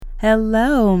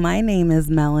Hello, my name is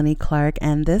Melanie Clark,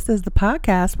 and this is the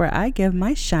podcast where I give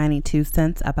my shiny 2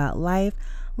 cents about life,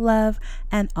 love,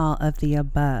 and all of the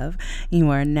above.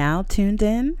 You are now tuned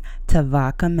in to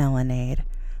Vodka Melanade.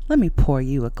 Let me pour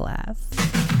you a glass.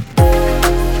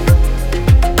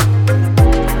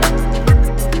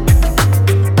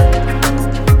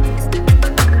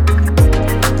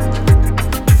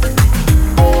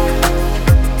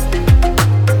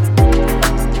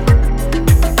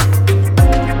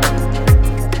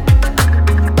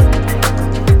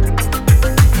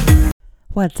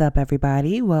 What's up,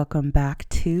 everybody? Welcome back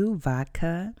to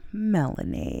Vodka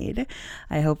Melanade.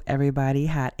 I hope everybody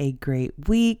had a great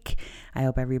week. I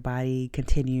hope everybody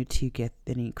continued to get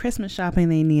any Christmas shopping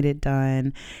they needed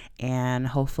done. And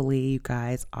hopefully you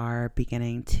guys are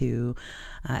beginning to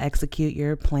execute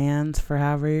your plans for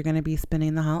however you're going to be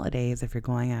spending the holidays. If you're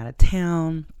going out of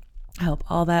town, I hope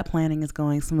all that planning is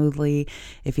going smoothly.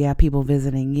 If you have people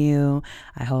visiting you,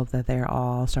 I hope that they're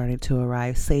all starting to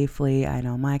arrive safely. I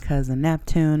know my cousin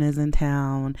Neptune is in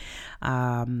town.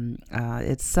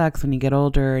 It sucks when you get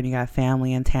older and you got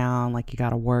family in town, like you got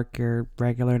to work your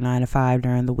regular 9 to 5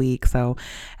 during the week. So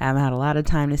I haven't had a lot of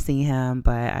time to see him,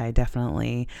 but I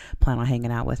definitely plan on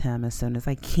hanging out with him as soon as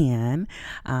I can.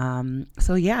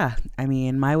 So yeah, I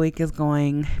mean, my week is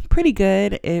going pretty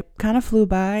good. It kind of flew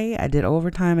by. I did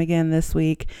overtime again this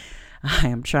week. I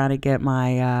am trying to get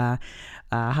my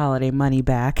holiday money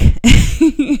back.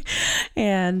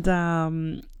 And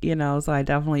so I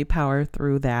definitely power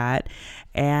through that.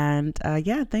 And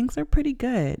yeah, things are pretty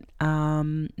good.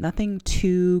 Nothing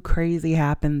too crazy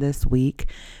happened this week,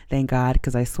 thank God,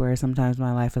 because I swear sometimes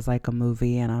my life is like a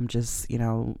movie and I'm just,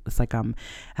 it's like I'm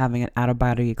having an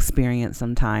out-of-body experience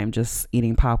sometimes, just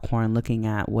eating popcorn, looking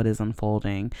at what is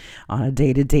unfolding on a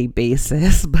day-to-day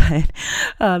basis. But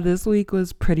this week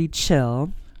was pretty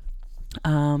chill.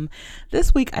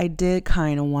 This week I did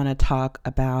kind of want to talk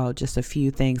about just a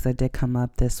few things that did come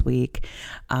up this week.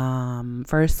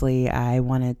 Firstly, I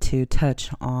wanted to touch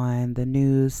on the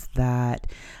news that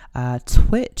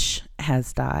Twitch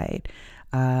has died.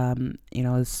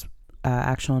 His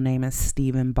actual name is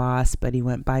Stephen Boss, but he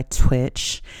went by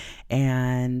Twitch,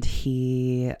 and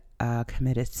he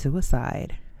committed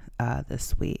suicide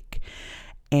this week.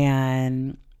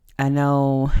 And I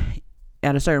know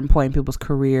at a certain point in people's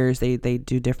careers, they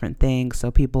do different things.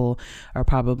 So people are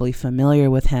probably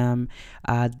familiar with him,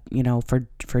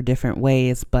 for different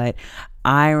ways. But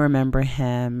I remember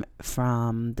him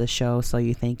from the show So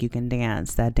You Think You Can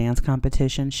Dance, that dance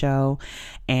competition show.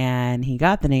 And he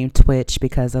got the name Twitch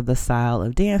because of the style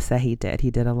of dance that he did.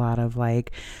 He did a lot of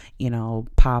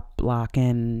pop, lock,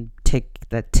 and tick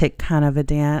kind of a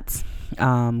dance.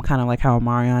 Kind of like how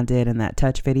Marion did in that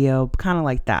Touch video, kind of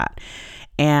like that.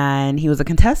 And he was a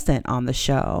contestant on the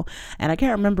show. And I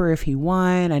can't remember if he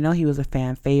won. I know he was a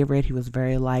fan favorite. He was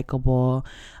very likable,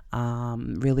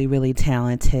 really, really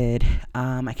talented.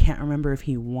 I can't remember if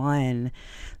he won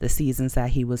the seasons that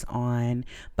he was on,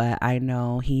 but I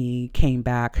know he came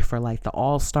back for the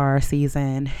All-Star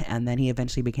season, and then he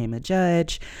eventually became a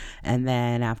judge. And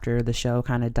then after the show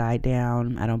kind of died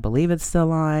down, I don't believe it's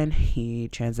still on, he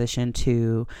transitioned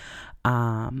to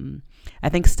I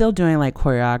think still doing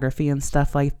choreography and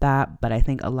stuff like that, but I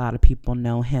think a lot of people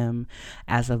know him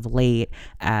as of late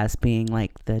as being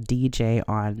the DJ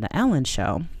on the Ellen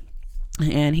Show.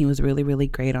 And he was really, really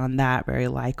great on that, very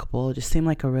likable, just seemed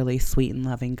like a really sweet and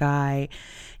loving guy.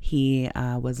 He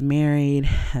was married,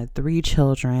 had 3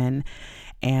 children,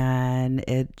 and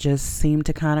it just seemed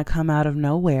to kind of come out of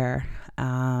nowhere.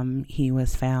 He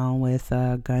was found with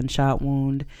a gunshot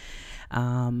wound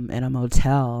in a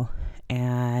motel.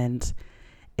 And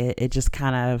it just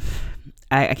kind of,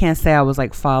 I can't say I was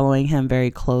following him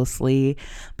very closely,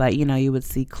 but you would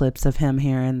see clips of him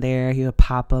here and there. He would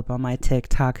pop up on my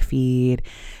TikTok feed.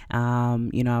 I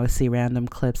would see random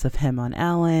clips of him on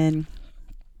Ellen,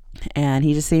 and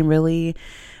he just seemed really,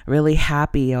 really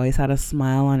happy. He always had a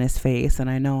smile on his face. And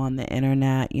I know on the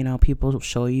internet, people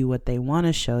show you what they want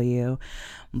to show you,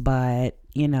 but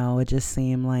it just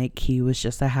seemed like he was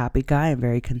just a happy guy and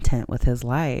very content with his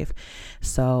life.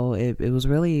 So it was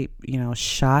really,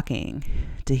 shocking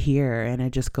to hear. And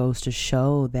it just goes to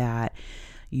show that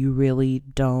you really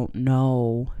don't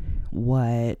know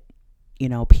what,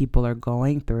 people are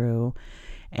going through.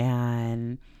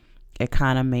 And it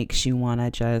kind of makes you want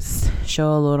to just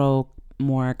show a little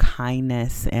more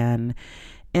kindness and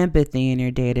empathy in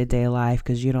your day-to-day life,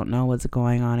 because you don't know what's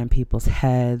going on in people's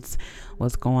heads,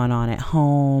 what's going on at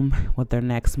home, what their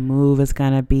next move is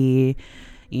going to be.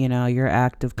 Your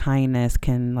act of kindness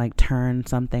can turn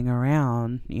something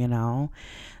around.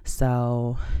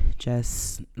 So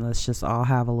let's just all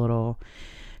have a little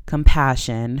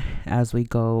compassion as we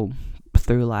go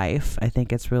through life. I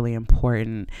think it's really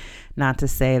important, not to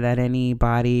say that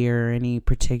anybody or any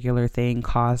particular thing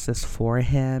caused this for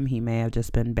him. He may have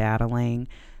just been battling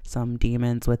some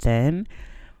demons within,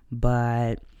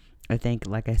 but I think,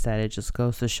 like I said, it just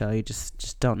goes to show you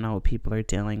just don't know what people are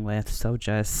dealing with. So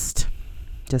just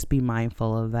be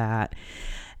mindful of that.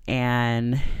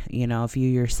 And, if you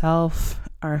yourself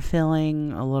are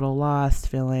feeling a little lost,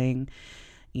 feeling,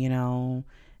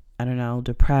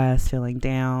 depressed, feeling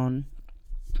down,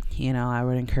 I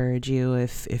would encourage you,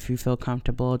 if you feel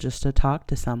comfortable, just to talk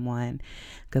to someone,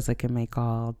 because it can make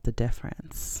all the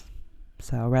difference.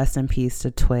 So rest in peace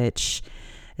to Twitch.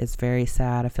 It's very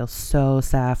sad. I feel so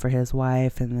sad for his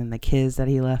wife and then the kids that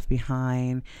he left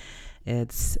behind.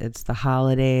 It's the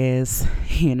holidays.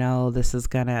 This is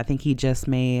I think he just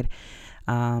made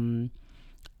 10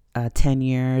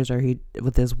 years, or he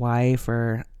with his wife,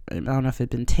 or I don't know if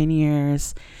it's been 10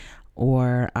 years,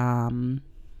 or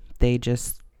they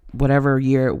just, whatever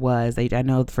year it was, I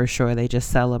know for sure they just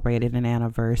celebrated an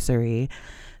anniversary.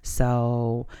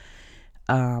 So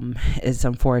it's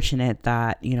unfortunate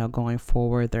that, going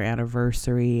forward, their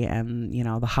anniversary and,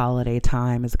 the holiday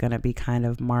time is going to be kind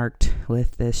of marked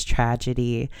with this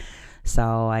tragedy.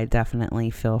 So I definitely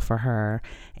feel for her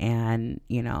and,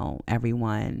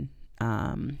 everyone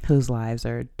whose lives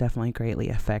are definitely greatly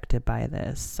affected by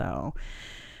this. So,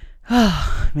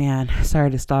 oh man,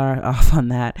 sorry to start off on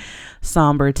that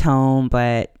somber tone,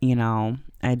 but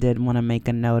I did want to make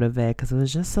a note of it because it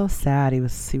was just so sad. He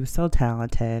was so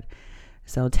talented,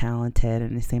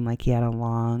 and it seemed like he had a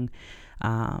long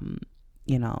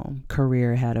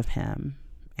career ahead of him.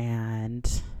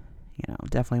 And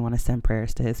definitely want to send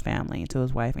prayers to his family, to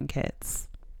his wife and kids.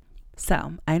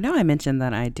 So I know I mentioned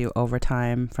that I do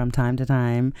overtime from time to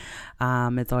time.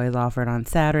 It's always offered on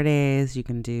Saturdays. You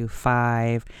can do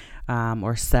 5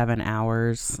 or 7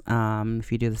 hours.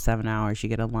 If you do the 7 hours, you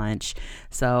get a lunch.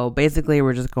 So basically,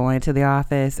 we're just going to the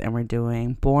office and we're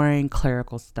doing boring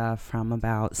clerical stuff from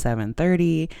about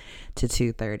 7:30 to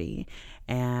 2:30.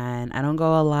 And I don't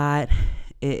go a lot.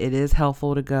 It is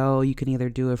helpful to go. You can either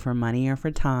do it for money or for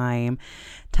time.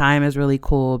 Time is really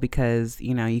cool because,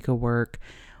 you could work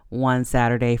one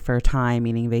Saturday for time,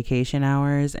 meaning vacation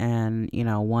hours, and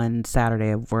one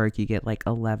Saturday of work you get like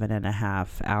 11 and a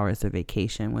half hours of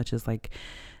vacation, which is like,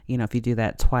 if you do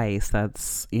that twice,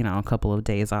 that's a couple of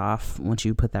days off once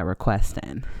you put that request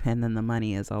in. And then the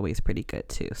money is always pretty good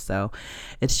too. So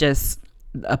it's just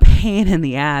a pain in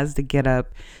the ass to get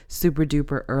up super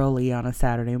duper early on a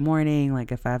Saturday morning.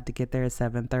 Like if I have to get there at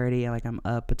 7:30, like I'm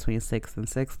up between 6 and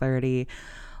 6:30.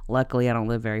 Luckily I don't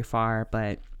live very far,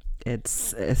 but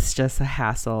it's just a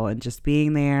hassle, and just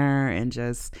being there and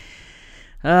just,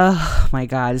 oh my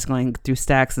God, just going through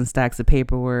stacks and stacks of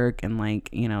paperwork and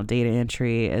data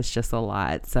entry. It's just a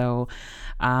lot. So,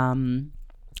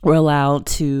 we're allowed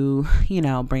to,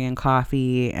 bring in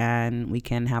coffee, and we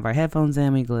can have our headphones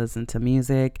in. We can listen to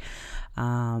music,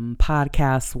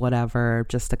 podcasts, whatever,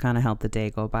 just to kind of help the day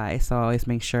go by. So I always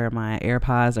make sure my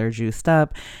AirPods are juiced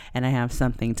up and I have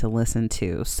something to listen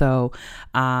to. So,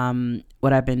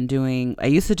 what I've been doing, I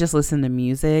used to just listen to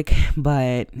music,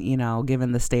 but,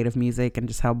 given the state of music and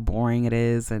just how boring it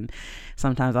is, and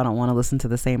sometimes I don't want to listen to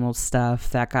the same old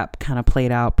stuff, that got kind of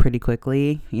played out pretty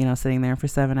quickly, sitting there for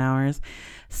 7 hours.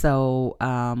 So,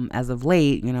 as of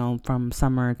late, from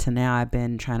summer to now, I've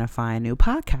been trying to find new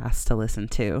podcasts to listen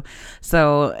to.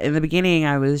 So in the beginning,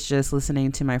 I was just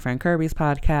listening to my friend Kirby's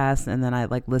podcast, and then I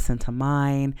listened to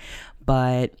mine,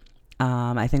 but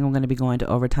I think I'm going to be going to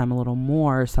overtime a little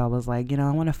more. So I was like,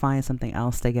 I want to find something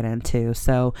else to get into.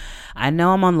 So I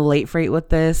know I'm on the late freight with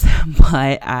this,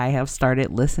 but I have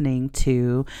started listening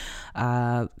to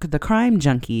the Crime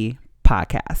Junkie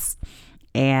podcast.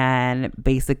 And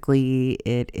basically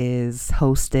it is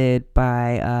hosted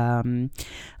by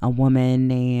a woman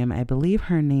named, I believe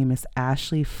her name is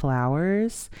Ashley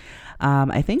Flowers.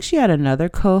 I think she had another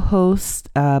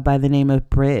co-host by the name of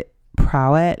Britt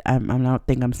Prowett. I don't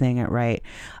think I'm saying it right.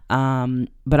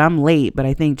 But I'm late, but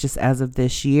I think just as of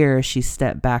this year, she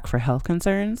stepped back for health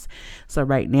concerns. So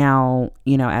right now,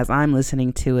 as I'm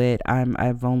listening to it, I'm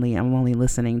only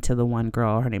listening to the one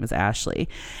girl. Her name is Ashley.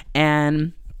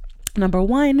 And number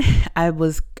one,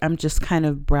 I'm just kind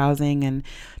of browsing and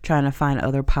trying to find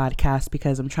other podcasts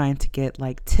because I'm trying to get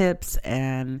tips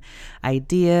and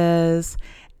ideas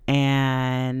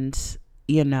and,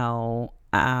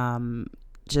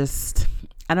 just,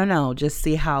 I don't know, just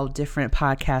see how different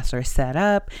podcasts are set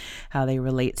up, how they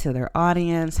relate to their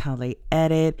audience, how they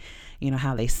edit,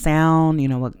 how they sound,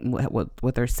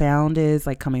 what their sound is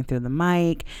like coming through the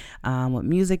mic, what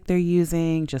music they're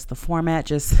using, just the format.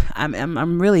 Just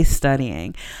I'm really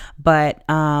studying, but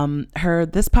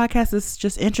this podcast is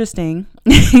just interesting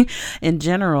in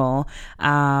general.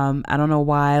 I don't know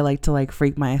why I like to like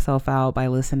freak myself out by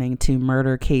listening to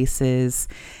murder cases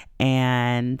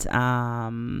and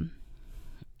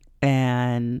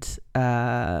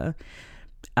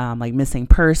like missing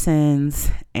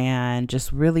persons and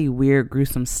just really weird,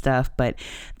 gruesome stuff. But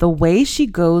the way she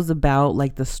goes about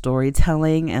like the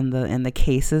storytelling and the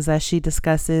cases that she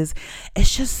discusses,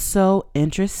 it's just so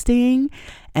interesting.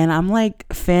 And I'm like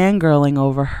fangirling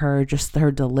over her, just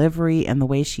her delivery and the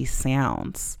way she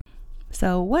sounds.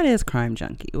 So what is Crime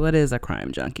Junkie? What is a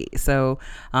crime junkie? So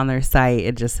on their site,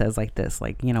 it just says like this,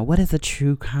 like, what is a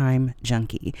true crime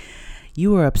junkie?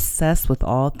 You are obsessed with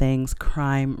all things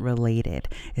crime related.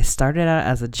 It started out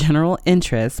as a general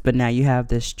interest, but now you have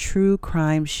this true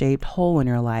crime shaped hole in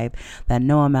your life that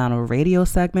no amount of radio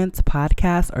segments,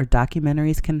 podcasts, or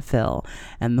documentaries can fill.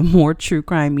 And the more true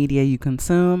crime media you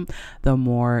consume, the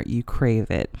more you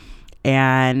crave it.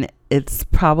 And it's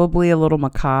probably a little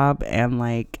macabre and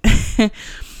like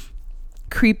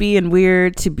creepy and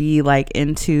weird to be like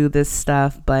into this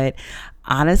stuff, but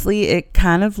honestly, it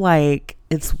kind of like,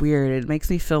 it's weird. It makes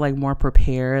me feel like more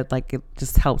prepared. Like it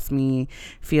just helps me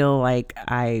feel like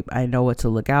I know what to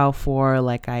look out for.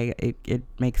 Like it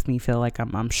makes me feel like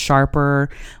I'm sharper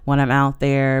when I'm out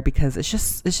there, because it's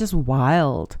just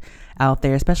wild out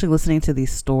there, especially listening to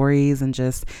these stories and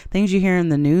just things you hear in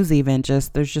the news. Even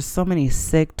just there's just so many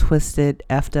sick, twisted,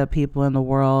 effed up people in the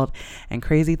world, and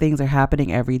crazy things are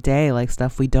happening every day, like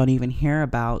stuff we don't even hear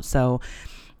about. So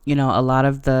a lot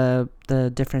of the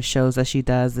different shows that she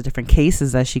does, the different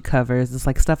cases that she covers, it's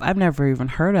like stuff I've never even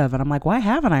heard of. And I'm like, why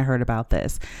haven't I heard about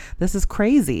this? This is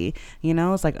crazy.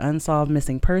 It's like unsolved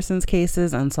missing persons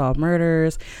cases, unsolved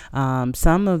murders.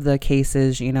 Some of the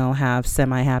cases, have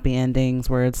semi-happy endings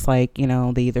where it's like,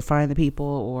 they either find the people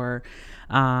or,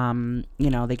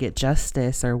 they get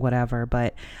justice or whatever.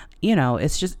 But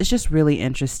it's just really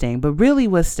interesting. But really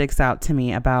what sticks out to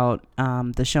me about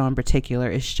the show in particular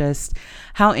is just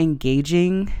how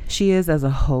engaging she is as a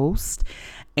host.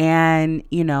 And,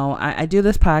 I do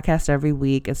this podcast every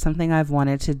week. It's something I've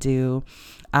wanted to do.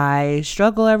 I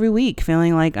struggle every week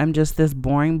feeling like I'm just this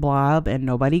boring blob and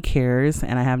nobody cares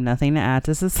and I have nothing to add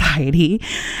to society.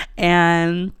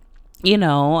 And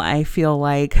I feel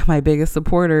like my biggest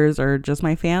supporters are just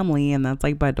my family, and that's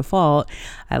like by default.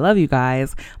 I love you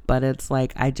guys, but it's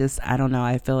like I don't know.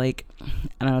 I feel like,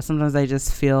 I don't know, sometimes I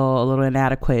just feel a little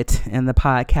inadequate in the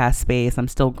podcast space. I'm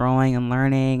still growing and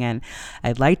learning, and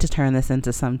I'd like to turn this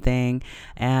into something.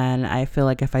 And I feel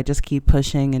like if I just keep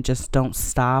pushing and just don't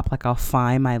stop, like I'll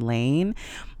find my lane.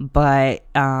 But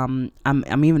I'm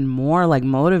even more like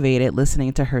motivated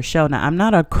listening to her show. Now, I'm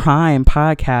not a crime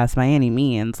podcast by any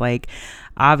means. Like,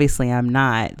 obviously I'm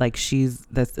not. Like,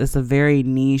 it's a very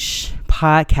niche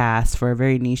podcast for a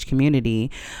very niche community,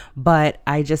 but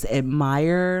I just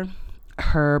admire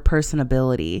her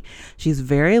personability. She's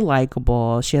very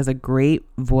likable. She has a great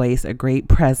voice, a great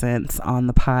presence on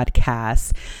the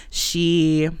podcast.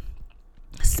 She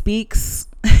speaks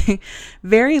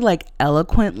very like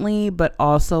eloquently, but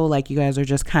also like you guys are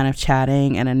just kind of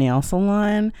chatting in a nail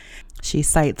salon. She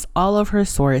cites all of her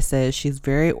sources. She's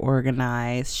very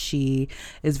organized. She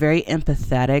is very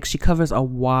empathetic. She covers a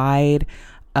wide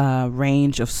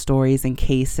range of stories and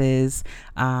cases.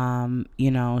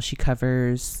 She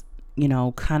covers,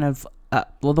 kind of,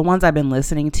 the ones I've been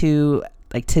listening to,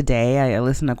 like today, I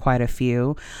listened to quite a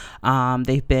few.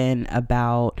 They've been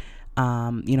about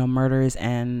murders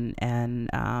and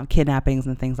kidnappings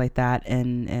and things like that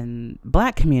in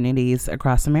Black communities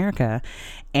across America.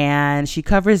 And she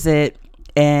covers it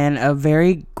in a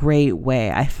very great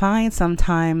way. I find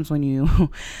sometimes when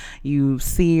you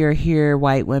see or hear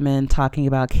white women talking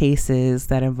about cases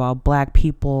that involve Black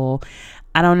people,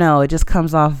 I don't know, it just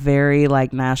comes off very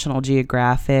like National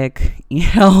Geographic,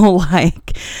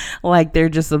 like they're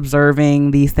just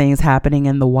observing these things happening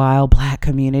in the wild Black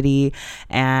community,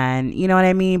 and you know what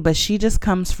I mean? But she just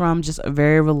comes from just a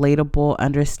very relatable,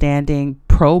 understanding,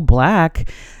 pro-Black,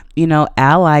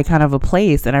 ally kind of a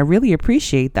place, and I really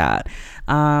appreciate that.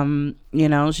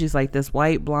 She's like this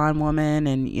white blonde woman,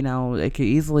 and it could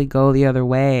easily go the other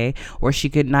way, or she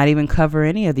could not even cover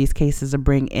any of these cases or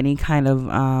bring any kind of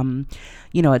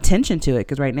attention to it,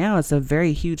 because right now it's a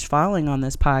very huge following on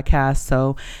this podcast.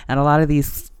 So, and a lot of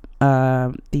these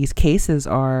cases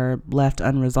are left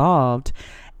unresolved,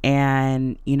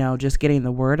 And, just getting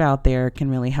the word out there can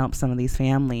really help some of these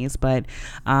families. But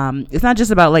it's not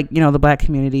just about the Black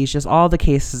community. It's just all the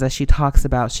cases that she talks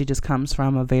about. She just comes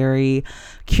from a very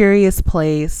curious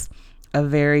place, a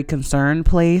very concerned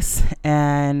place.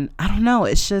 And I don't know,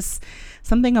 it's just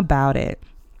something about it.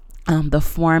 The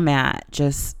format,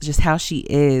 just how she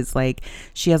is,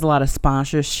 she has a lot of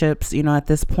sponsorships, at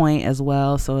this point as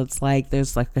well. So it's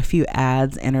there's a few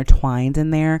ads intertwined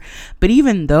in there, but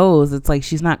even those, it's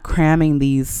she's not cramming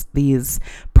these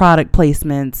product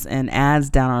placements and ads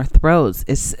down our throats.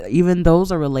 It's even those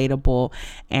are relatable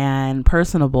and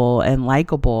personable and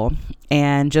likable.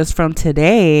 And just from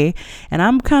today, and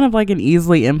I'm kind of an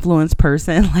easily influenced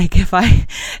person. If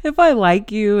I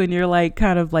like you and you're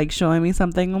kind of showing me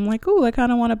something, I'm ooh, I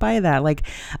kind of want to buy that.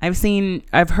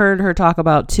 I've heard her talk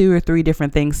about 2 or 3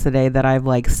 different things today that I've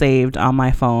saved on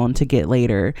my phone to get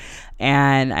later.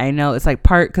 And I know it's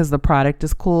part because the product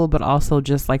is cool, but also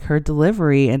just her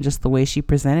delivery and just the way she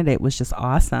presented it was just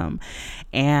awesome.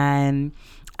 And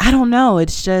I don't know,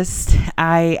 it's just,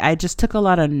 I just took a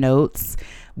lot of notes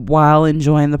while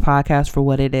enjoying the podcast for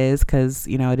what it is, because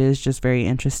it is just very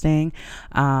interesting,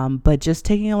 but just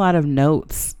taking a lot of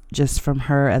notes just from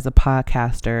her as a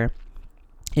podcaster,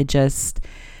 it just,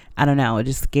 I don't know, it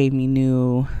just gave me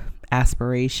new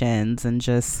aspirations and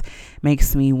just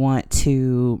makes me want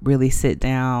to really sit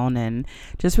down and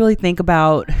just really think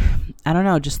about, I don't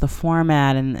know, just the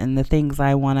format and the things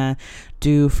I want to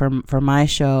do for my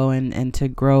show and to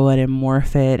grow it and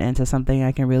morph it into something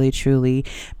I can really truly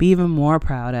be even more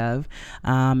proud of,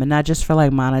 and not just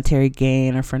for monetary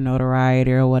gain or for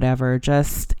notoriety or whatever,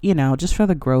 just just for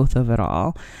the growth of it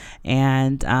all.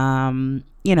 And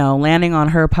landing on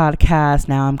her podcast,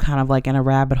 now I'm kind of in a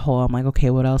rabbit hole. I'm okay,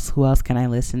 who else can I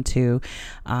listen to?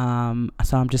 So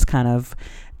I'm just kind of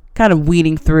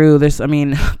weeding through this.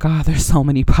 God, there's so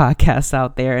many podcasts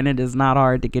out there, and it is not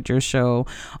hard to get your show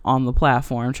on the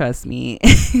platform, trust me.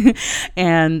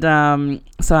 And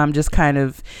so I'm just kind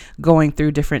of going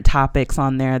through different topics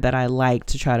on there that I like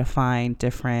to try to find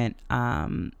different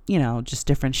just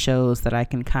different shows that I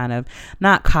can kind of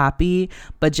not copy,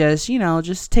 but just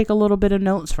just take a little bit of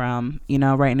notes from.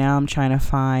 Right now I'm trying to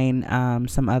find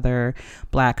some other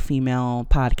Black female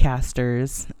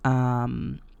podcasters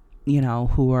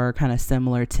who are kind of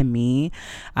similar to me.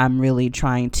 I'm really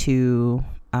trying to,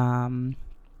 do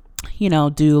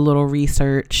a little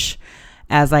research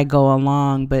as I go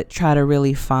along, but try to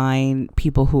really find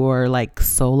people who are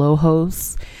solo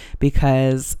hosts,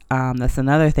 because that's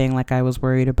another thing I was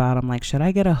worried about. I'm should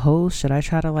I get a host? Should I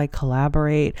try to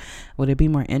collaborate? Would it be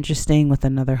more interesting with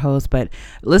another host? But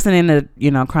listening to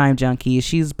Crime Junkie,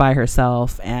 she's by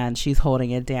herself and she's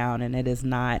holding it down, and it is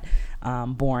not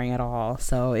boring at all.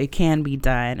 So it can be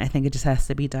done. I think it just has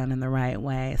to be done in the right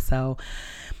way. So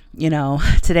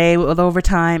today with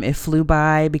overtime, it flew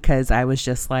by because I was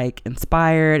just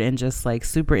inspired and just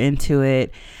super into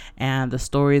it. And the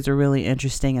stories are really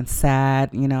interesting and sad.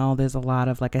 There's a lot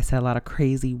of, like I said, a lot of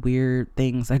crazy, weird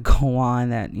things that go on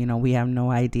that, we have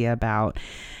no idea about.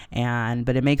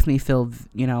 But it makes me feel,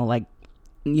 like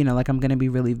I'm going to be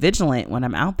really vigilant when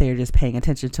I'm out there, just paying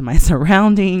attention to my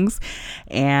surroundings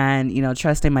and,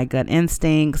 trusting my gut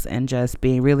instincts and just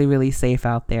being really, really safe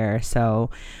out there.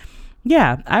 So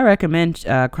yeah, I recommend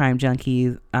Crime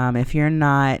Junkie. If you're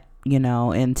not,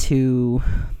 into,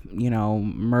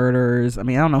 murders. I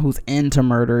don't know who's into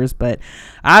murders, but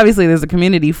obviously there's a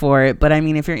community for it. But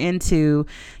if you're into,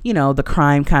 the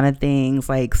crime kind of things,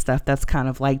 stuff that's kind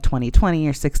of 20/20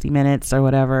 or 60 Minutes or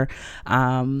whatever,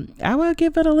 I would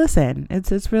give it a listen.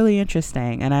 It's really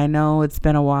interesting. And I know it's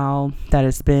been a while that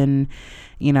it's been,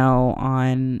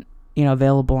 on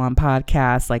available on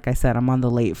podcasts. Like I said, I'm on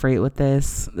the late freight with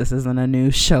this. This isn't a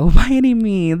new show by any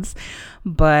means,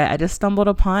 but I just stumbled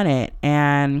upon it,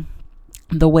 and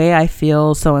the way I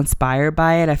feel so inspired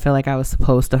by it, I feel like I was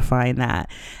supposed to find that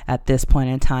at this point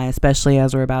in time, especially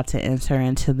as we're about to enter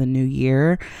into the new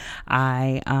year.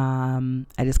 I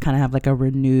just kind of have a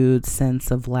renewed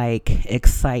sense of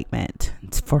excitement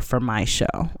for my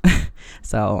show.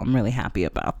 So I'm really happy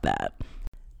about that.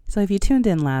 So if you tuned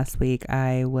in last week,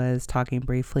 I was talking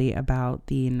briefly about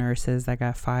the nurses that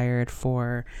got fired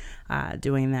for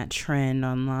doing that trend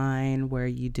online where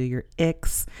you do your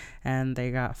icks, and they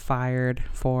got fired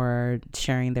for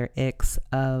sharing their icks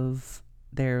of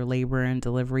their labor and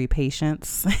delivery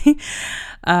patients.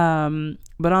 But on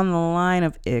the line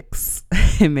of icks,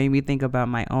 it made me think about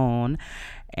my own.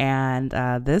 And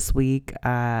this week,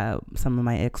 some of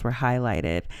my icks were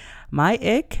highlighted. My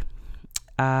ick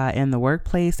in the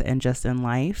workplace and just in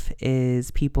life is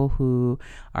people who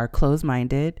are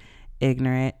closed-minded,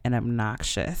 ignorant, and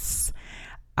obnoxious.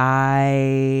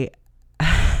 I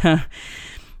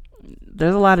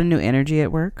there's a lot of new energy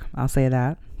at work. I'll say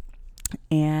that.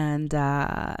 And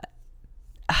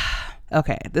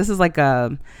okay, this is like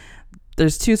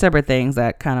there's two separate things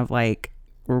that kind of like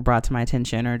were brought to my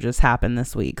attention or just happened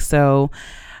this week. So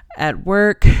at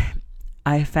work,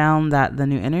 I found that the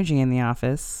new energy in the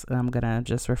office, I'm going to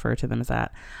just refer to them as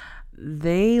that,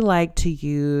 they like to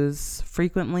use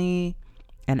frequently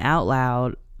and out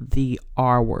loud the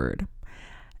R word.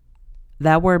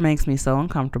 That word makes me so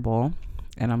uncomfortable,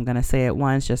 and I'm going to say it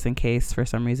once just in case for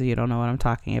some reason you don't know what I'm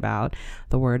talking about.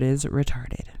 The word is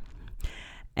retarded.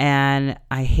 And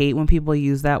I hate when people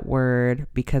use that word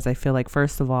because I feel like,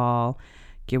 first of all,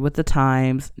 get with the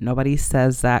times. Nobody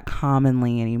says that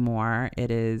commonly anymore.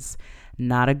 It is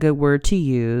not a good word to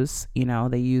use. You know,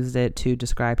 they used it to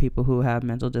describe people who have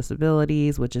mental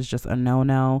disabilities, which is just a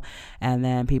no-no. And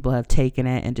then people have taken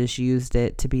it and just used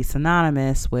it to be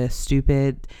synonymous with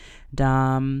stupid,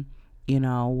 dumb,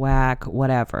 whack,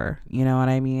 whatever. You know what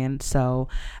I mean? So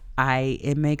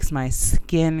it makes my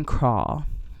skin crawl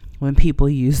when people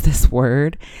use this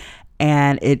word.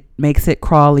 And it makes it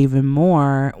crawl even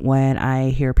more when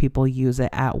I hear people use it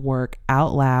at work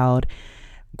out loud.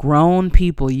 Grown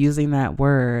people using that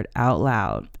word out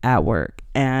loud at work.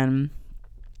 And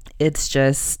it's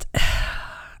just,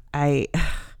 I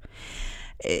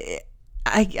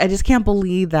just can't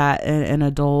believe that an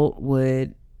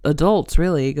adults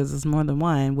really, because it's more than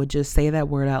one, would just say that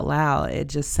word out loud.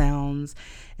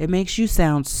 It makes you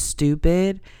sound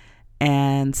stupid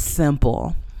and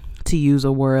simple to use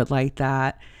a word like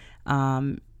that,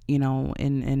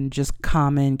 in just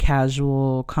common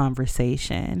casual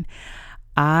conversation.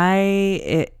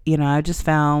 I just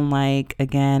found, like,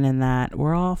 again, in that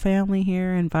we're all family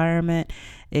here environment,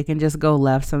 it can just go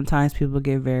left. Sometimes people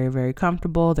get very, very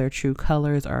comfortable. Their true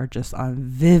colors are just on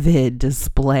vivid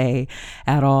display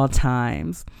at all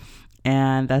times.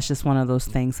 And that's just one of those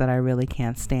things that I really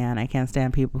can't stand. I can't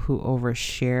stand people who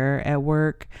overshare at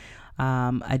work.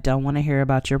 I don't want to hear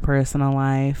about your personal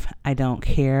life. I don't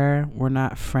care. We're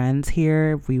not friends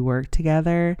here. We work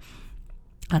together.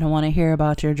 I don't want to hear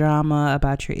about your drama,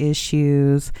 about your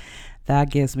issues. That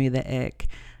gives me the ick.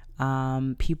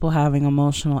 People having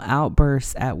emotional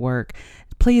outbursts at work.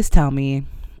 Please tell me,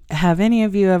 have any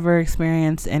of you ever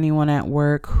experienced anyone at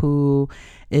work who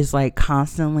is like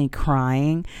constantly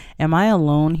crying? Am I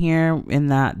alone here in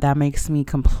that makes me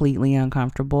completely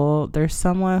uncomfortable? There's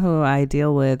someone who I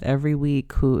deal with every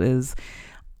week who is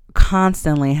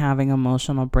constantly having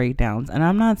emotional breakdowns, and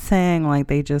I'm not saying like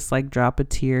they just like drop a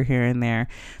tear here and there.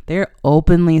 They're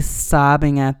openly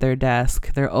sobbing at their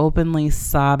desk. They're openly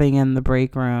sobbing in the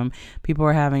break room. People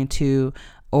are having to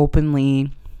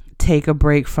openly take a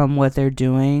break from what they're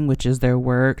doing, which is their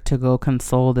work, to go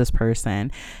console this person.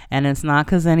 And it's not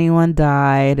because anyone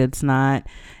died. It's not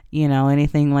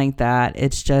anything like that.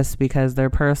 It's just because their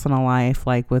personal life,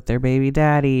 like with their baby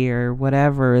daddy or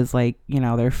whatever, is like,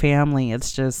 their family.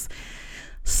 It's just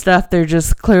stuff they're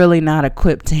just clearly not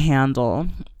equipped to handle.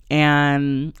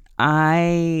 And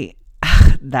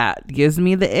that gives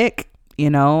me the ick.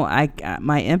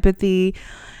 My empathy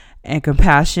and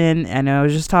compassion, and I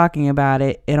was just talking about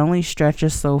it, it only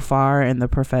stretches so far in the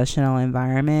professional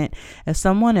environment. If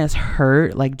someone is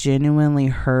hurt, like genuinely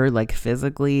hurt, like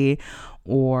physically,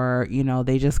 or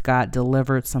they just got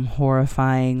delivered some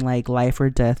horrifying like life or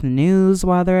death news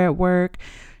while they're at work,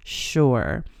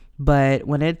 sure. But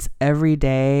when it's every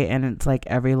day and it's like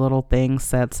every little thing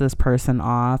sets this person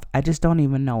off, I just don't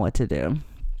even know what to do.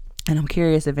 And I'm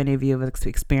curious if any of you have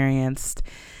experienced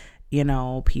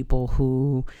people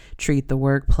who treat the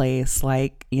workplace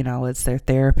like, it's their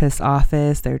therapist's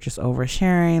office. They're just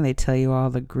oversharing. They tell you all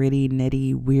the gritty,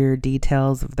 nitty, weird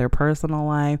details of their personal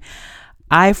life.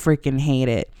 I freaking hate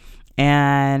it.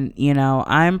 And,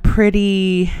 I'm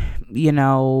pretty,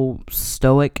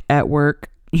 stoic at work.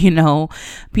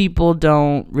 People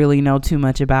don't really know too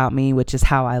much about me, which is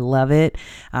how I love it.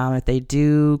 If they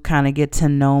do kind of get to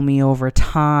know me over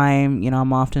time,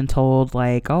 I'm often told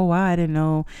like, oh, wow, I didn't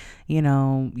know,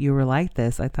 you were like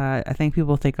this. I think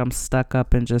people think I'm stuck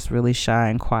up and just really shy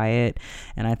and quiet.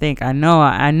 And I know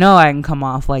I can come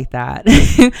off like that,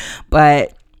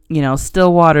 but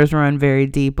still waters run very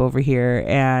deep over here,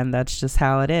 and that's just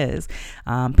how it is.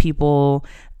 People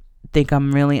think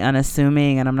I'm really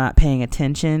unassuming and I'm not paying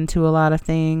attention to a lot of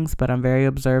things, but I'm very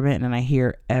observant and I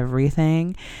hear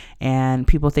everything. And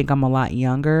people think I'm a lot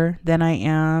younger than I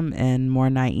am and more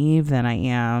naive than I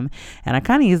am. And I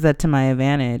kind of use that to my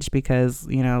advantage because,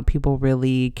 people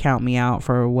really count me out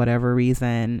for whatever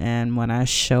reason. And when I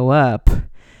show up,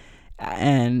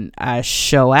 and I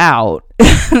show out,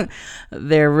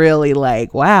 they're really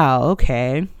like, wow,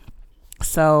 okay.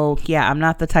 So yeah, I'm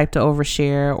not the type to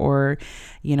overshare or,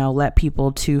 let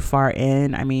people too far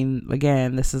in. I mean,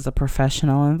 again, this is a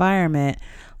professional environment.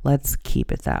 Let's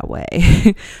keep it that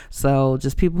way. So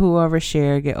just people who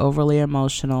overshare, get overly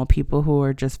emotional, people who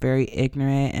are just very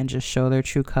ignorant and just show their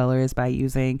true colors by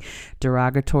using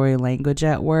derogatory language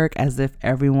at work as if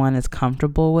everyone is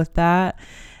comfortable with that.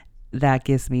 That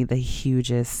gives me the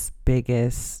hugest,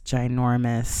 biggest,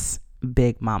 ginormous,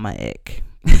 big mama ick.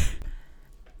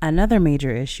 Another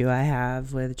major issue I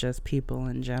have with just people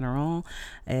in general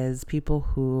is people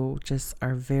who just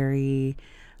are very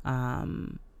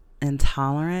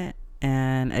intolerant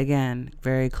and, again,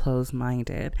 very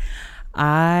closed-minded.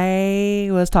 I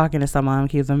was talking to someone,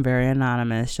 keep them very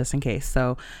anonymous just in case.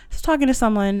 So I was talking to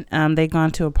someone, they'd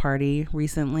gone to a party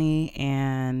recently,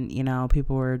 and,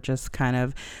 people were just kind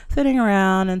of sitting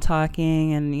around and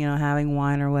talking and, having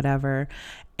wine or whatever.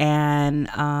 And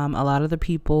a lot of the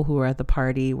people who were at the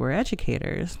party were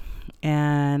educators.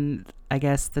 And I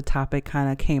guess the topic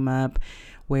kind of came up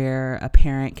where a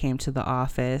parent came to the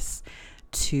office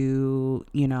to,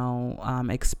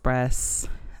 express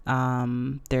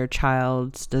their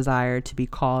child's desire to be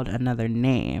called another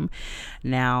name.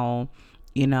 Now,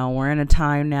 we're in a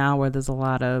time now where there's a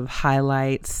lot of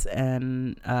highlights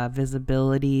and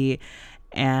visibility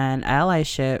and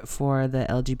allyship for the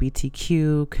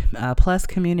LGBTQ plus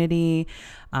community,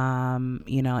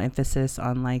 emphasis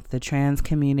on like the trans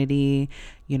community,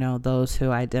 those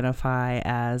who identify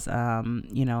as,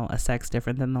 a sex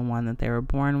different than the one that they were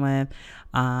born with,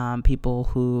 people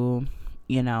who,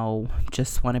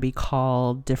 just want to be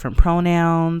called different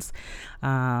pronouns,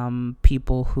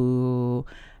 people who,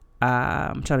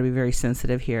 I'm trying to be very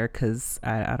sensitive here because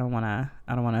I don't want to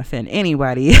offend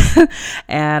anybody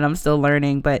and I'm still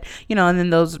learning, but and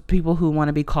then those people who want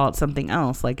to be called something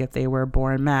else, like if they were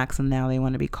born Max and now they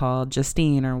want to be called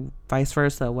Justine or vice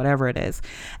versa, whatever it is.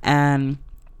 And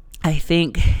I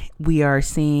think we are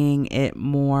seeing it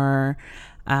more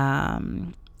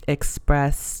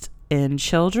expressed in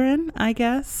children, I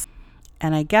guess.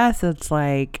 And I guess it's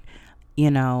like,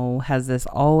 has this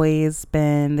always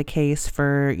been the case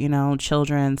for,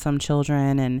 some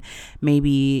children, and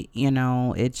maybe,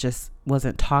 it just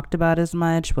wasn't talked about as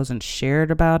much, wasn't shared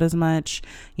about as much,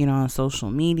 on social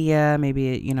media,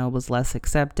 maybe it, was less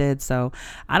accepted. So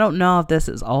I don't know if this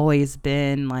has always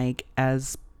been like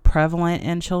as prevalent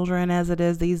in children as it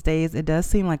is these days. It does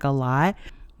seem like a lot.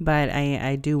 But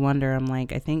I do wonder, I'm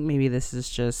like, I think maybe this is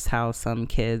just how some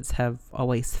kids have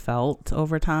always felt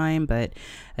over time. But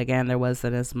again, there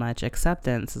wasn't as much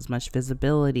acceptance, as much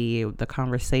visibility. The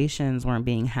conversations weren't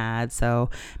being had.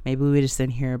 So maybe we just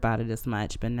didn't hear about it as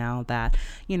much. But now that,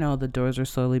 the doors are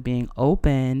slowly being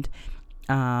opened,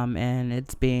 and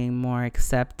it's being more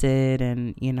accepted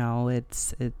and,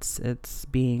 it's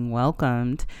being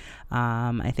welcomed.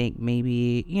 I think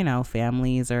maybe,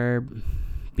 families are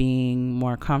being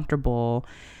more comfortable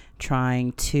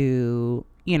trying to,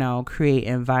 create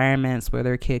environments where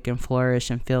their kid can flourish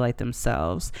and feel like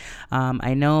themselves.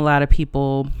 I know a lot of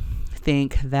people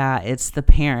think that it's the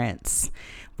parents,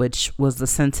 which was the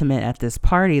sentiment at this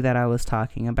party that I was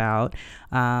talking about.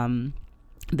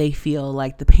 They feel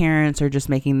like the parents are just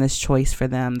making this choice for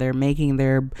them. They're making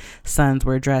their sons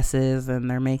wear dresses and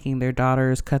they're making their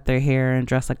daughters cut their hair and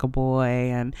dress like a boy.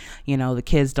 And, the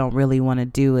kids don't really want to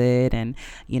do it. And,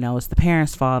 it's the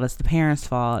parents' fault. It's the parents'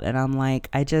 fault. And I'm like,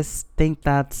 I just think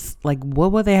that's like,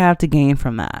 what would they have to gain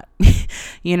from that?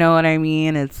 You know what I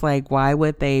mean? It's like, why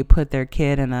would they put their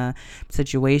kid in a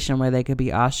situation where they could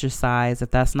be ostracized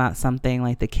if that's not something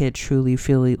like the kid truly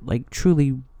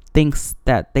thinks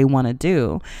that they want to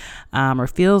do, or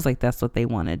feels like that's what they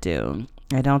want to do.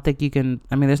 I don't think you can,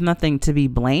 there's nothing to be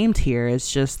blamed here.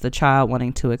 It's just the child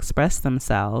wanting to express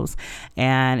themselves,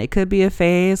 and it could be a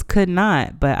phase, could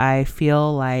not. But I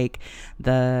feel like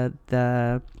the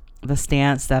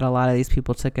stance that a lot of these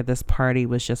people took at this party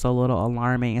was just a little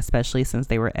alarming, especially since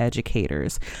they were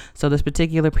educators. So this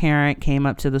particular parent came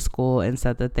up to the school and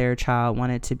said that their child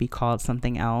wanted to be called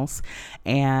something else.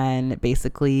 And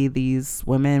basically these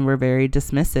women were very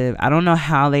dismissive. I don't know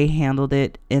how they handled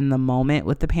it in the moment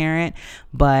with the parent,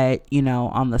 but,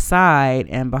 on the side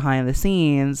and behind the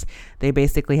scenes, they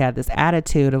basically had this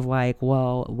attitude of like,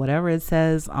 well, whatever it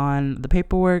says on the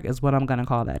paperwork is what I'm going to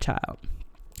call that child.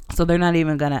 So they're not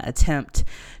even going to attempt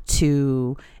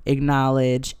to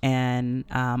acknowledge and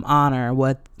honor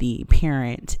what the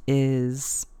parent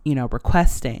is,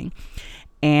 requesting.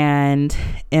 And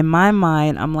in my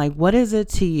mind, I'm like, what is it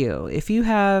to you? If you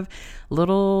have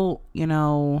little,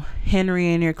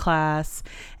 Henry in your class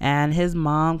and his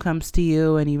mom comes to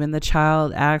you and even the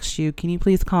child asks you, can you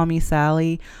please call me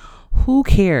Sally? Who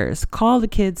cares? Call the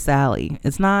kid Sally.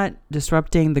 It's not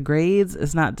disrupting the grades.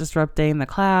 It's not disrupting the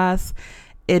class.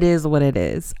 It is what it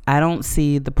is. I don't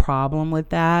see the problem with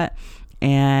that.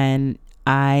 And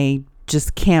I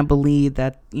just can't believe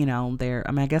that,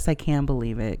 I guess I can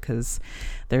believe it because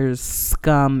there's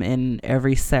scum in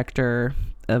every sector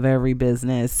of every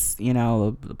business,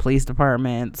 the police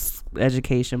departments,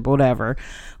 education, whatever,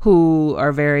 who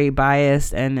are very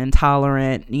biased and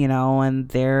intolerant, and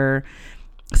they're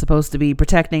supposed to be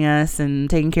protecting us and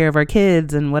taking care of our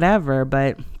kids and whatever.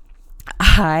 But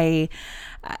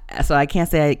so I can't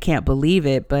say I can't believe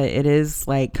it, but it is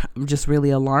like just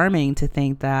really alarming to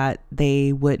think that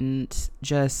they wouldn't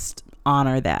just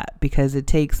honor that, because it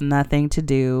takes nothing to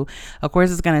do. Of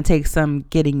course, it's going to take some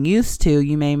getting used to.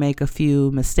 You may make a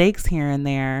few mistakes here and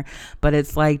there, but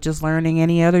it's like just learning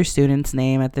any other student's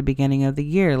name at the beginning of the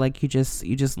year. Like you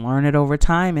just learn it over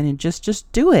time and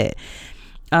just do it.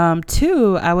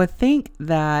 Two, I would think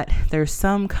that there's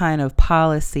some kind of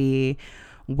policy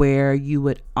where you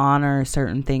would honor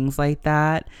certain things like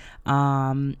that.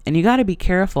 And you got to be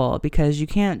careful, because you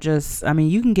can't just,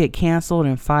 you can get canceled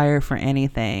and fired for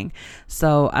anything.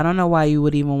 So I don't know why you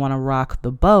would even want to rock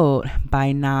the boat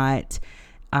by not,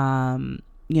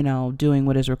 doing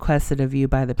what is requested of you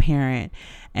by the parent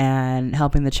and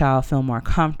helping the child feel more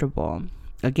comfortable.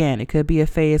 Again, it could be a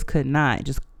phase, could not.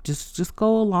 Just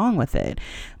go along with it.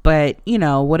 But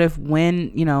what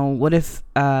if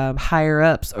higher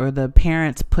ups or the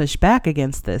parents push back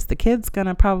against this? The kid's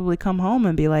gonna probably come home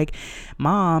and be like,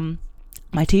 Mom,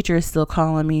 my teacher is still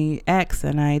calling me X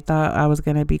and I thought I was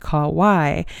going to be called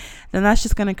Y. Then that's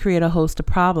just going to create a host of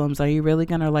problems. Are you really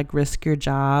going to risk your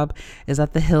job? Is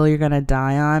that the hill you're going to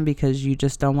die on because you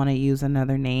just don't want to use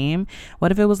another name?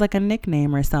 What if it was a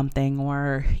nickname or something,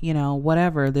 or,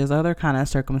 whatever? There's other kind of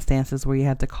circumstances where you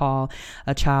had to call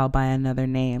a child by another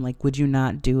name. Would you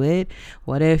not do it?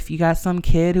 What if you got some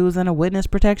kid who's in a witness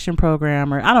protection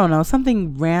program, or I don't know,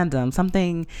 something random,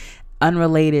 something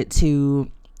unrelated to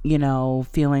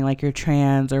feeling like you're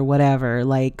trans or whatever?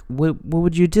 What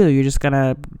would you do? You're just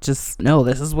gonna no,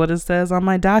 this is what it says on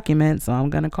my document, so I'm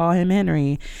gonna call him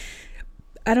Henry.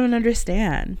 I don't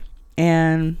understand.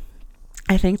 And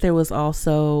I think there was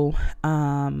also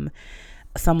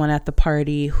someone at the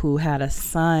party who had a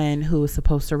son who was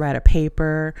supposed to write a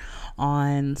paper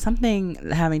on something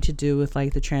having to do with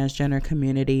the transgender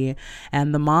community,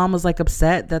 and the mom was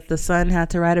upset that the son had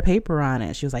to write a paper on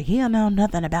it. She was like, he don't know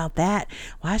nothing about that,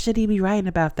 why should he be writing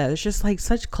about that? It's just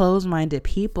such closed-minded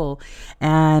people,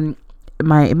 and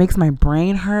it makes my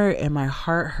brain hurt and my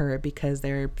heart hurt, because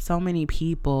there are so many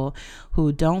people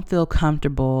who don't feel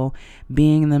comfortable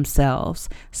being themselves.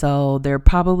 So they're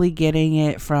probably getting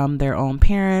it from their own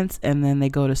parents, and then they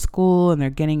go to school and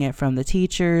they're getting it from the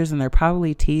teachers, and they're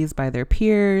probably teased by their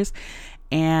peers.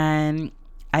 And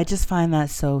I just find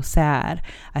that so sad.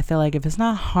 I feel like if it's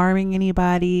not harming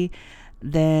anybody,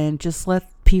 then just let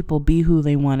people be who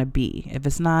they want to be. If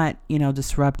it's not,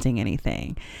 disrupting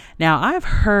anything. Now, I've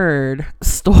heard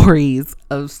stories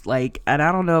of and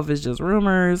I don't know if it's just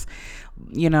rumors,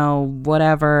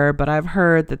 whatever, but I've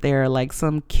heard that there are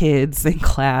some kids in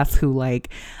class who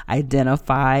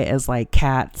identify as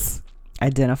cats,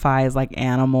 identify as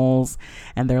animals,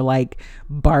 and they're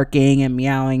barking and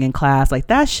meowing in class.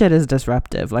 That shit is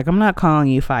disruptive. I'm not calling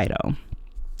you Fido.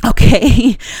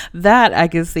 Okay, that I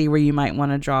can see where you might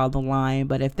want to draw the line.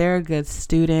 But if they're a good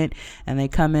student and they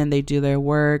come in, they do their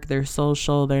work, they're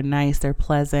social, they're nice, they're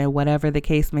pleasant, whatever the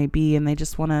case may be, and they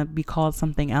just want to be called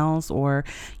something else, or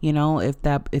if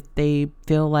they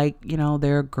feel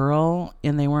they're a girl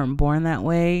and they weren't born that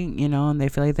way, and they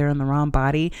feel like they're in the wrong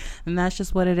body, then that's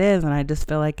just what it is. And I just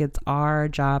feel like it's our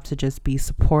job to just be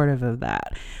supportive of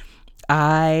that.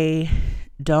 I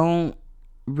don't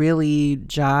really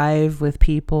jive with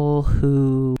people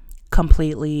who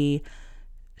completely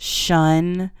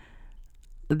shun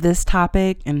this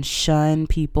topic and shun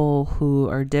people who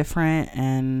are different.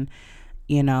 And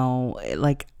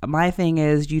my thing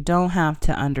is, you don't have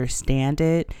to understand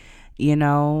it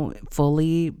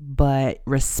fully, but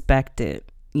respect it.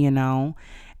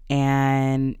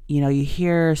 And you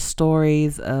hear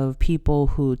stories of people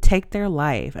who take their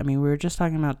life. We were just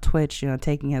talking about Twitch,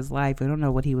 taking his life. We don't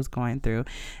know what he was going through.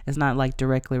 It's not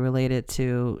directly related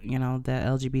to, the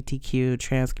LGBTQ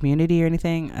trans community or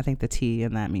anything. I think the T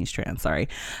in that means trans, sorry.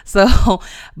 So,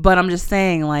 but I'm just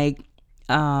saying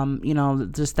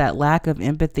just that lack of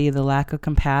empathy, the lack of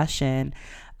compassion,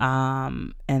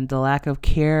 and the lack of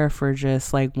care for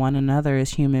just like one another as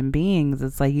human beings.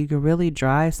 It's like you could really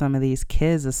drive some of these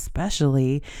kids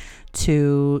especially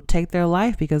to take their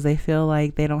life because they feel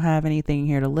like they don't have anything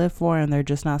here to live for and they're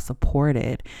just not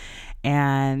supported.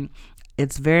 And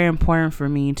it's very important for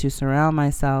me to surround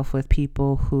myself with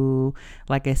people who,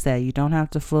 like I said, you don't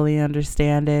have to fully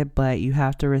understand it, but you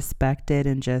have to respect it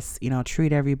and just,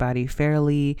 treat everybody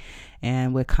fairly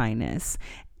and with kindness.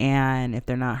 And if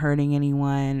they're not hurting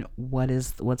anyone,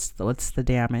 what's the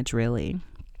damage really?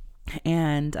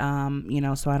 And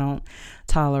so I don't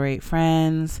tolerate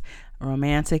friends,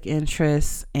 romantic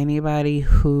interests, anybody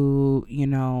who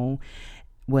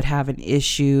would have an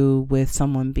issue with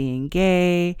someone being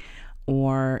gay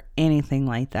or anything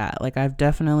like that. Like, I've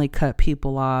definitely cut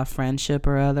people off, friendship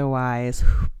or otherwise,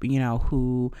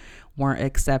 who weren't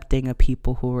accepting of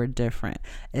people who were different,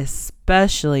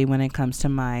 especially when it comes to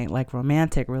my like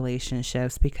romantic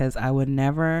relationships, because I would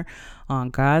never on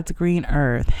God's green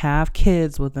earth have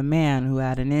kids with a man who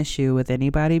had an issue with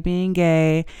anybody being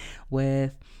gay,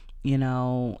 with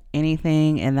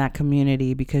anything in that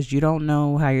community, because you don't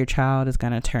know how your child is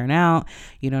going to turn out.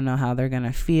 You don't know how they're going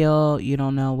to feel. You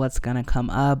don't know what's going to come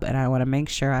up. And I want to make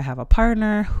sure I have a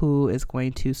partner who is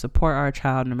going to support our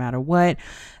child no matter what.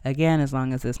 Again, as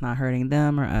long as it's not hurting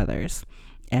them or others.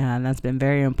 And that's been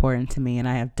very important to me. And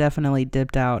I have definitely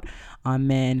dipped out on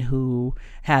men who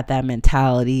had that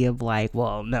mentality of like,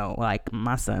 well, no, like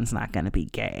my son's not going to be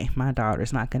gay. My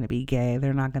daughter's not going to be gay.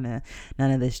 They're not going to,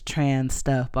 none of this trans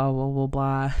stuff, blah, blah, blah,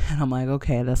 blah. And I'm like,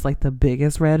 okay, that's like the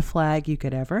biggest red flag you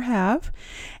could ever have.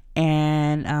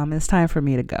 And it's time for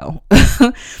me to go.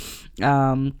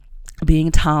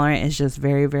 Being tolerant is just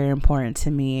very, very important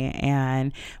to me.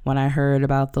 And when I heard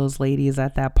about those ladies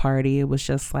at that party, it was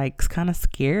just like kind of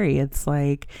scary. It's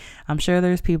like, I'm sure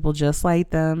there's people just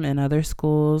like them in other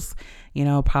schools,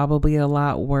 probably a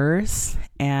lot worse.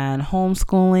 And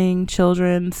homeschooling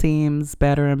children seems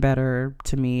better and better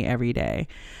to me every day.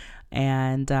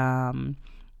 And, I'm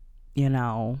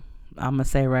going to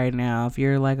say right now, if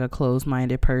you're like a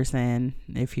closed-minded person,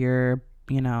 if you're,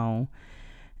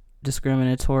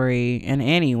 discriminatory in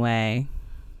any way,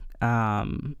 I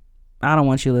don't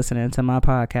want you listening to my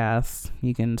podcast.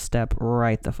 You can step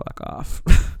right the fuck off.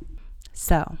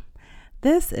 So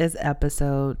this is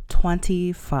episode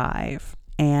 25,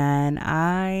 and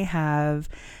I have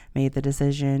made the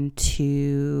decision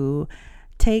to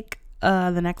take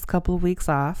the next couple of weeks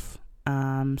off.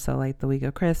 So like the week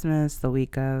of Christmas, the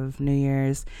week of New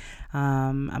Year's,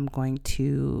 I'm going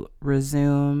to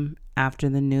resume after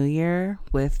the new year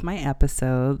with my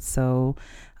episodes. So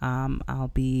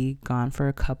I'll be gone for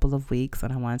a couple of weeks,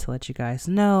 and I wanted to let you guys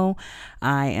know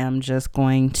I am just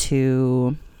going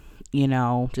to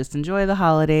just enjoy the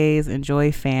holidays,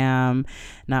 enjoy fam,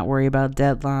 not worry about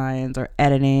deadlines or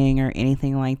editing or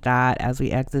anything like that as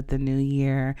we exit the new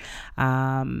year.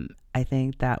 I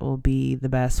think that will be the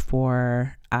best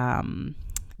for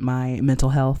my mental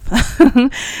health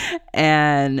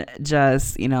and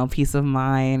just, peace of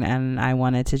mind. And I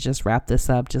wanted to just wrap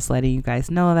this up, just letting you guys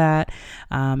know that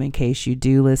in case you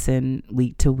do listen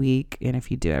week to week. And if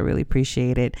you do, I really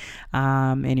appreciate it.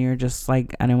 And you're just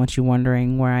like, I don't want you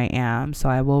wondering where I am. So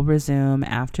I will resume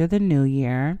after the new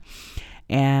year.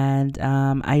 And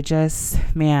I just,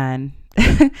 man,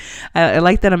 I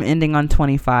like that I'm ending on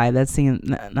 25. That seems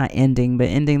not ending, but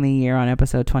ending the year on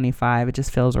episode 25. It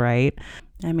just feels right.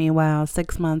 I mean, wow,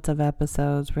 6 months of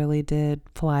episodes really did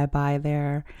fly by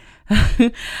there.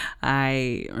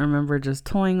 I remember just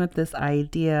toying with this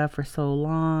idea for so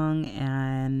long,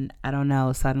 and I don't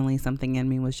know, suddenly something in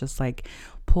me was just like,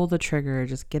 pull the trigger,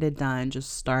 just get it done,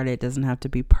 just start it. It doesn't have to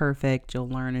be perfect. You'll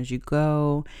learn as you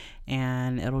go,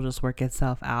 and it'll just work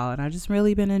itself out. And I've just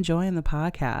really been enjoying the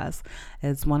podcast.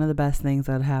 It's one of the best things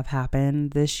that have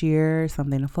happened this year,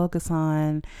 something to focus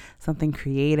on, something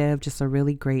creative, just a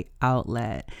really great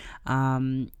outlet.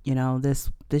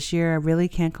 This year I really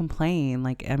can't complain.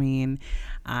 Like, I mean,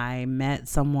 I met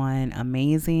someone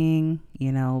amazing,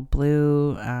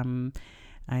 Blue.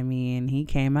 I mean, he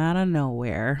came out of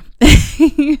nowhere.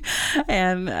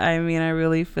 And I mean, I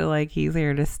really feel like he's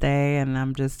here to stay, and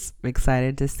I'm just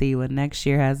excited to see what next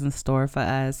year has in store for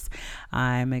us.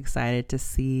 I'm excited to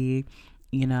see,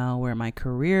 where my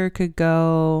career could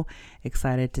go.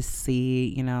 Excited to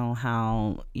see,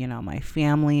 how, my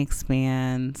family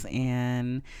expands,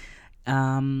 and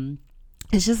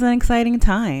it's just an exciting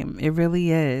time. It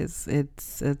really is.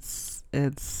 It's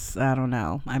I don't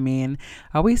know. I mean,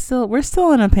 we're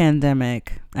still in a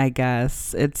pandemic, I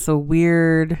guess. It's a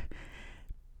weird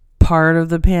part of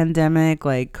the pandemic.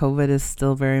 Like, COVID is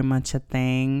still very much a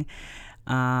thing.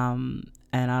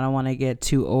 And I don't want to get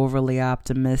too overly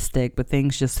optimistic, but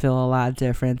things just feel a lot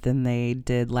different than they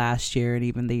did last year and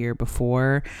even the year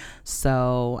before.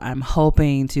 So I'm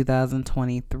hoping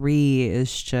 2023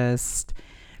 is just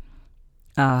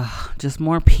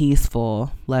more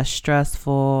peaceful, less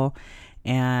stressful,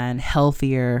 and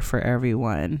healthier for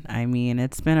everyone. I mean,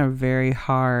 it's been a very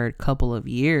hard couple of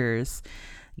years,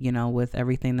 with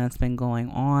everything that's been going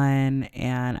on.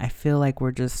 And I feel like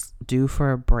we're just due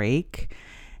for a break.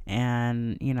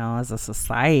 And, as a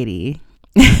society,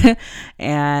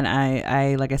 and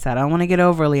I, like I said, I don't want to get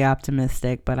overly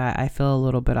optimistic, but I feel a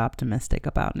little bit optimistic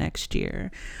about next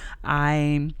year.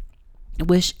 I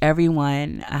wish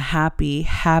everyone a happy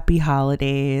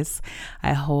holidays.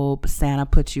 I hope Santa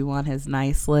puts you on his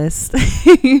nice list.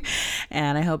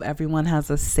 And I hope everyone has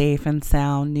a safe and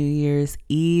sound New Year's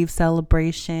Eve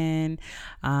celebration.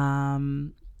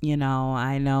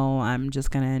 I know I'm just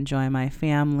going to enjoy my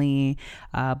family.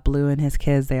 Blue and his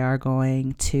kids, they are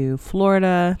going to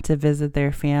Florida to visit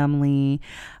their family.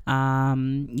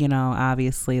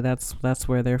 Obviously that's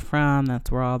where they're from.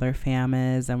 That's where all their fam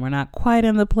is. And we're not quite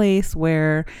in the place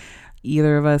where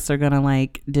either of us are going to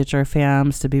ditch our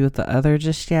fams to be with the other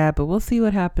just yet, but we'll see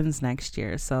what happens next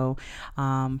year. So,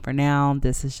 for now,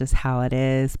 this is just how it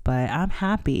is, but I'm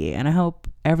happy and I hope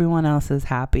everyone else is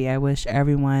happy. I wish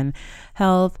everyone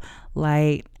health,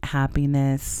 light,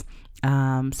 happiness.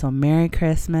 So Merry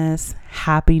Christmas,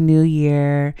 Happy New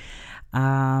Year.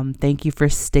 Thank you for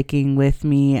sticking with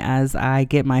me as I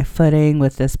get my footing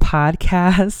with this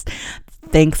podcast.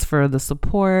 Thanks for the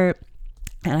support.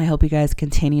 And I hope you guys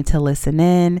continue to listen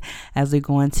in as we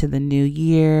go into the new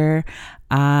year.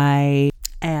 I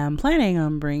am planning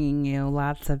on bringing you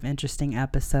lots of interesting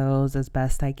episodes as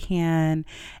best I can,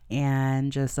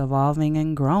 and just evolving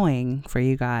and growing for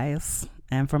you guys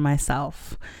and for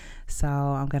myself. So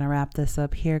I'm going to wrap this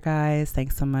up here, guys.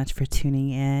 Thanks so much for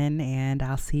tuning in, and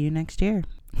I'll see you next year.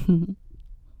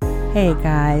 Hey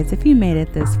guys, if you made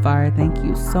it this far, thank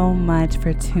you so much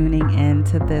for tuning in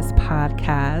to this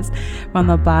podcast. From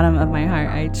the bottom of my heart,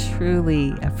 I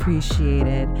truly appreciate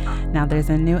it. Now there's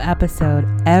a new episode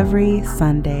every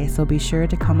Sunday, so be sure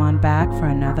to come on back for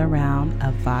another round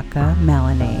of Vodka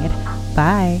Melanade.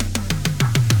 Bye.